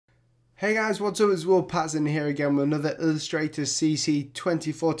Hey guys, what's up? It's Will Patson here again with another Illustrator CC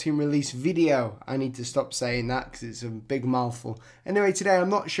 2014 release video. I need to stop saying that because it's a big mouthful. Anyway, today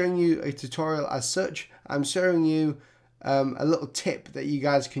I'm not showing you a tutorial as such. I'm showing you a little tip that you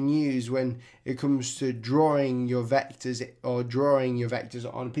guys can use when it comes to drawing your vectors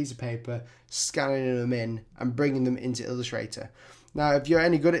on a piece of paper, scanning them in and bringing them into Illustrator. Now, if you're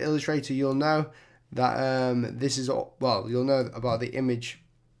any good at Illustrator, you'll know that you'll know about the image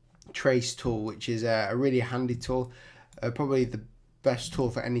trace tool, which is a really handy tool, probably the best tool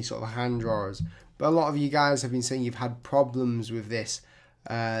for any sort of hand drawers. But a lot of you guys have been saying you've had problems with this,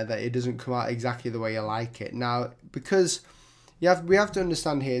 that it doesn't come out exactly the way you like it. Now, because we have to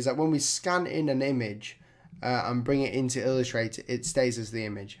understand here is that when we scan in an image and bring it into Illustrator, it stays as the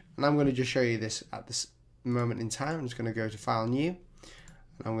image. And I'm going to just show you this at this moment in time. I'm just going to go to File, New,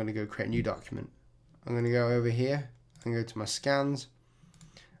 and I'm going to go create a new document. I'm going to go over here and go to my scans.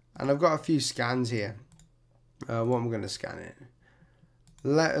 And I've got a few scans here. What I'm going to scan in.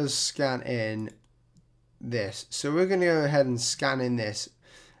 Let us scan in this. So we're going to go ahead and scan in this.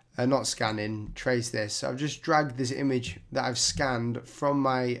 Trace this. So I've just dragged this image that I've scanned from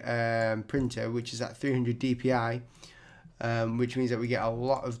my printer, which is at 300 dpi, which means that we get a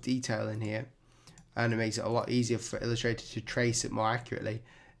lot of detail in here. And it makes it a lot easier for Illustrator to trace it more accurately.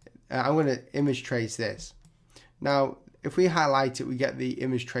 I'm going to image trace this. Now, if we highlight it, we get the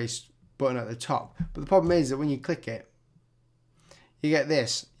image trace button at the top. But the problem is that when you click it, you get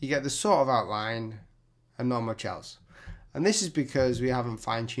this. You get the sort of outline and not much else. And this is because we haven't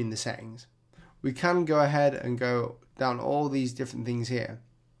fine-tuned the settings. We can go ahead and go down all these different things here,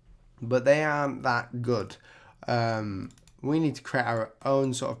 but they aren't that good. We need to create our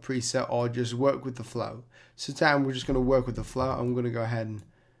own sort of preset or just work with the flow. So today we're just going to work with the flow. I'm going to go ahead and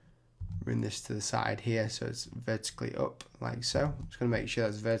bring this to the side here so it's vertically up like so. I'm just going to make sure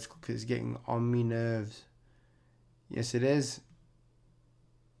that's vertical because it's getting on me nerves. Yes it is.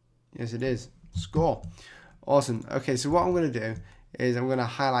 Yes it is. Score. Awesome. Okay, so what I'm going to do is I'm going to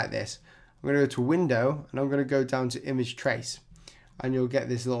highlight this. I'm going to go to Window and I'm going to go down to Image Trace, and you'll get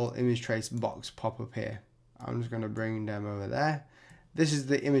this little Image Trace box pop up here. I'm just going to bring them over there. This is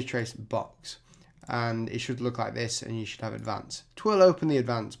the Image Trace box, and it should look like this, and you should have Advanced. It will open the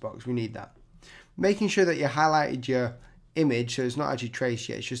Advanced box. We need that. Making sure that you highlighted your image so it's not actually traced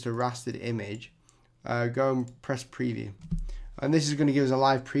yet, it's just a rastered image. Go and press Preview, and this is going to give us a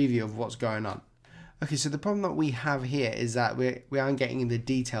live preview of what's going on. Okay, so the problem that we have here is that we aren't getting the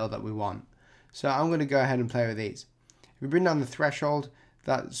detail that we want. So I'm going to go ahead and play with these. If we bring down the threshold,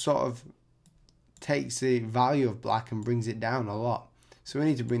 that sort of takes the value of black and brings it down a lot. So we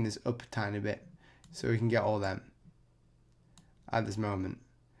need to bring this up a tiny bit so we can get all them at this moment.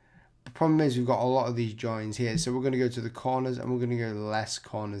 The problem is we've got a lot of these joins here, so we're going to go to the corners and we're going to go less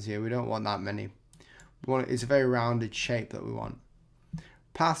corners here. We don't want that many. It's a very rounded shape that we want.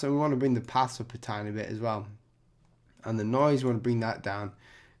 Paths, and we want to bring the paths up a tiny bit as well. And the noise, we want to bring that down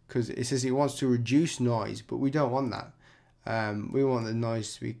because it says it wants to reduce noise, but we don't want that. We want the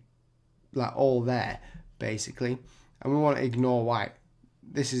noise to be like all there basically, and we want to ignore white.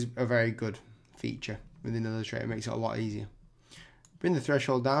 This is a very good feature within Illustrator. It makes it a lot easier. Bring the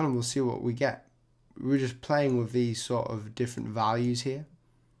threshold down and we'll see what we get. We're just playing with these sort of different values here,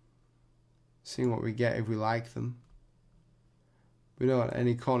 seeing what we get if we like them. We don't want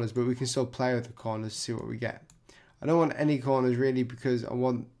any corners, but we can still play with the corners to see what we get. I don't want any corners really because I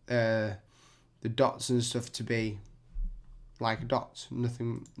want the dots and stuff to be like dots,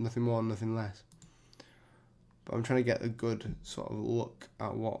 nothing more, nothing less. But I'm trying to get a good sort of look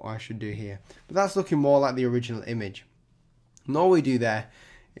at what I should do here. But that's looking more like the original image. And all we do there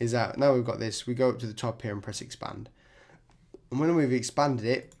is that now we've got this, we go up to the top here and press expand. And when we've expanded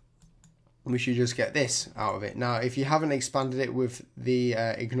it, we should just get this out of it. Now, if you haven't expanded it with the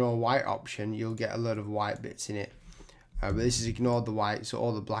ignore white option, you'll get a load of white bits in it. But this is ignored the white, so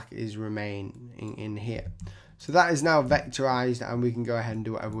all the black is remaining in here. So that is now vectorized and we can go ahead and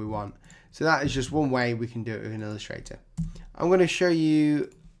do whatever we want. So that is just one way we can do it in Illustrator. I'm going to show you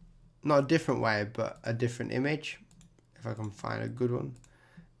not a different way, but a different image. If I can find a good one.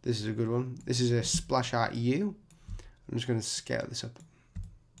 This is a good one. This is a splash art U. I'm just going to scale this up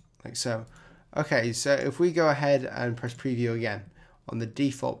like so. Okay, so if we go ahead and press preview again on the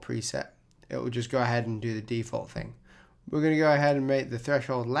default preset, it will just go ahead and do the default thing. We're going to go ahead and make the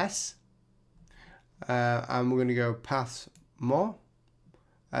threshold less. And we're going to go paths more.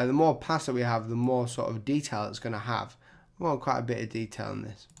 The more paths that we have, the more sort of detail it's going to have. We want quite a bit of detail in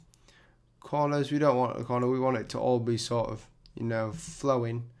this. Corners, we don't want a corner, we want it to all be sort of, you know,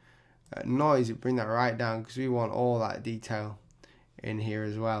 flowing. Noise, bring that right down because we want all that detail in here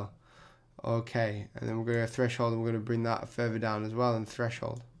as well. Okay, and then we're going to go threshold, and we're going to bring that further down as well in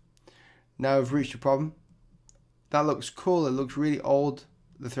threshold. Now we've reached a problem. That looks cool, it looks really old,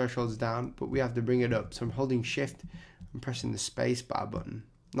 the threshold's down, but we have to bring it up. So I'm holding shift and pressing the spacebar button,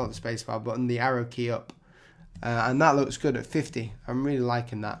 not the spacebar button, the arrow key up. And that looks good at 50. I'm really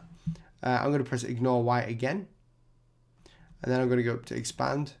liking that. I'm going to press ignore white again. And then I'm going to go up to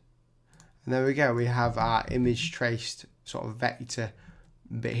expand. And there we go, we have our image traced sort of vector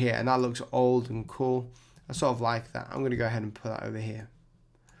bit here, and that looks old and cool. I sort of like that. I'm going to go ahead and put that over here.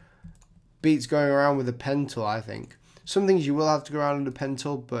 Beats going around with a pen tool, I think. Some things you will have to go around with a pen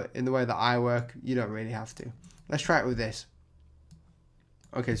tool, but in the way that I work, you don't really have to. Let's try it with this.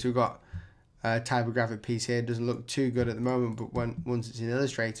 Okay, so we've got a typographic piece here. It doesn't look too good at the moment, but once it's in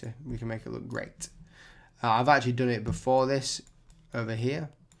Illustrator, we can make it look great. I've actually done it before this over here,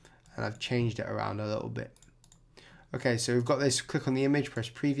 and I've changed it around a little bit. Okay, so we've got this, click on the image, press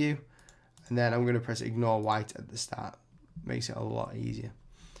preview, and then I'm going to press ignore white at the start. Makes it a lot easier.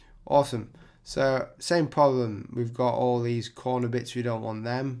 Awesome. So same problem, we've got all these corner bits, we don't want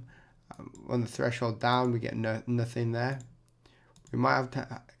them. On the threshold down, we get nothing there. We might have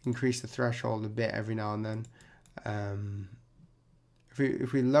to increase the threshold a bit every now and then.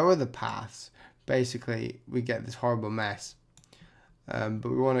 If we lower the paths, basically we get this horrible mess. But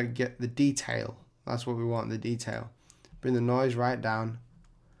we want to get the detail. That's what we want, the detail. Bring the noise right down.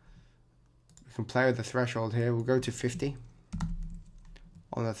 We can play with the threshold here. We'll go to 50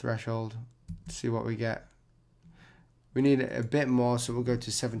 on the threshold. See what we get. We need it a bit more, so we'll go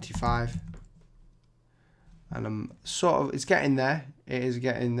to 75. And I'm it's getting there. It is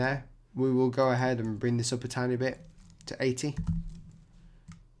getting there. We will go ahead and bring this up a tiny bit to 80.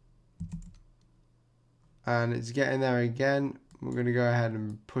 And it's getting there again. We're going to go ahead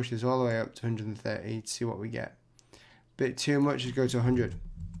and push this all the way up to 130 to see what we get. Bit too much, let's go to 100.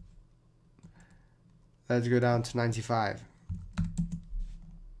 Let's go down to 95.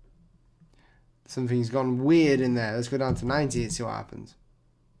 Something's gone weird in there. Let's go down to 90 and see what happens.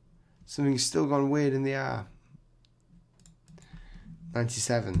 Something's still gone weird in the R.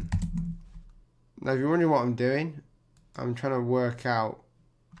 97. Now if you're wondering what I'm doing, I'm trying to work out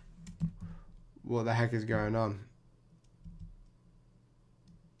what the heck is going on.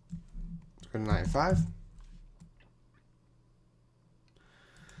 Let's go to 95.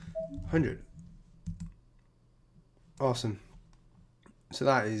 100. Awesome. So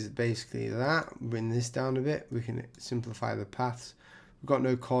that is basically that. Bring this down a bit. We can simplify the paths. We've got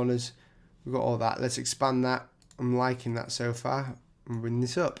no corners. We've got all that. Let's expand that. I'm liking that so far. And bring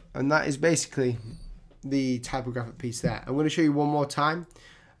this up. And that is basically the typographic piece there. I'm going to show you one more time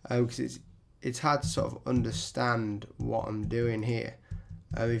because it's hard to sort of understand what I'm doing here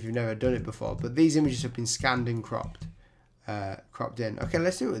if you've never done it before. But these images have been scanned and cropped in. Okay,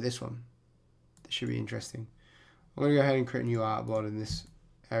 let's do it with this one. This should be interesting. I'm going to go ahead and create a new artboard in this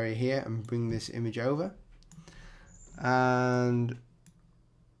area here and bring this image over. And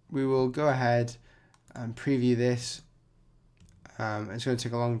we will go ahead and preview this. It's going to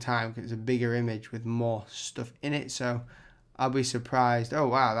take a long time because it's a bigger image with more stuff in it. So I'll be surprised. Oh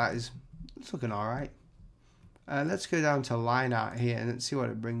wow, it's looking alright. Let's go down to line art here and let's see what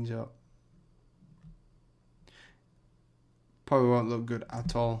it brings up. Probably won't look good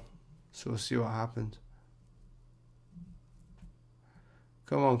at all. So we'll see what happens.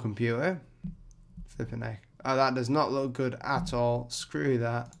 Come on, computer. Flipping heck. Oh, that does not look good at all. Screw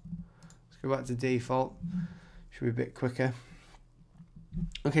that. Let's go back to default. Should be a bit quicker.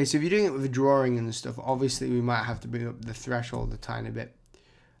 Okay, so if you're doing it with a drawing and stuff, obviously we might have to bring up the threshold a tiny bit.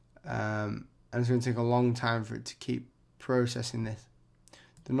 And it's going to take a long time for it to keep processing this.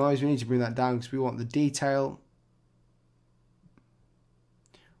 The noise, we need to bring that down because we want the detail.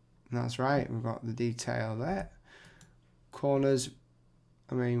 And that's right, we've got the detail there. Corners,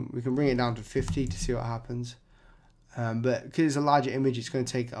 I mean, we can bring it down to 50 to see what happens. But because it's a larger image, it's going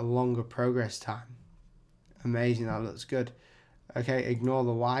to take a longer progress time. Amazing, that looks good. Okay, ignore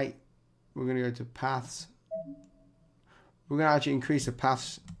the white. We're going to go to paths. We're going to actually increase the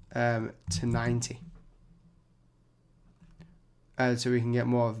paths to 90. So we can get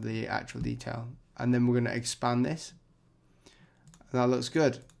more of the actual detail. And then we're going to expand this. And that looks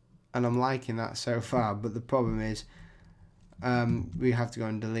good. And I'm liking that so far. But the problem is we have to go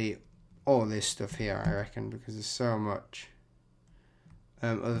and delete all this stuff here, I reckon, because there's so much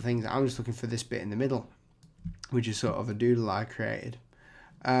other things. I'm just looking for this bit in the middle, which is sort of a doodle I created.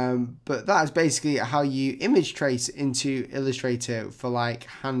 But that is basically how you image trace into Illustrator for like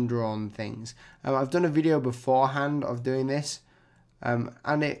hand-drawn things. I've done a video beforehand of doing this, and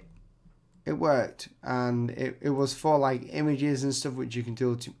it worked, and it was for like images and stuff, which you can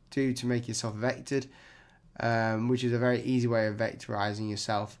do to make yourself vectored, which is a very easy way of vectorizing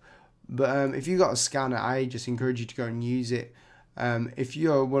yourself. But if you've got a scanner, I just encourage you to go and use it. If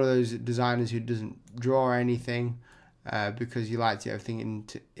you're one of those designers who doesn't draw anything because you like to do everything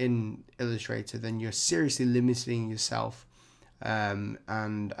in Illustrator, then you're seriously limiting yourself. And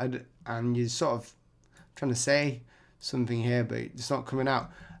you're sort of trying to say something here, but it's not coming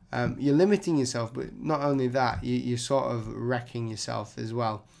out. You're limiting yourself, but not only that, you're sort of wrecking yourself as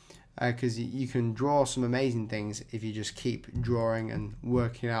well. Because you can draw some amazing things if you just keep drawing and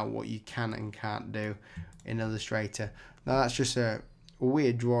working out what you can and can't do in Illustrator. Now that's just a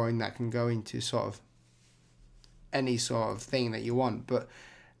weird drawing that can go into sort of any sort of thing that you want. But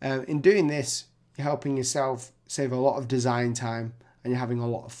in doing this, you're helping yourself save a lot of design time and you're having a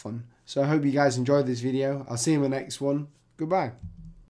lot of fun. So I hope you guys enjoyed this video. I'll see you in the next one. Goodbye.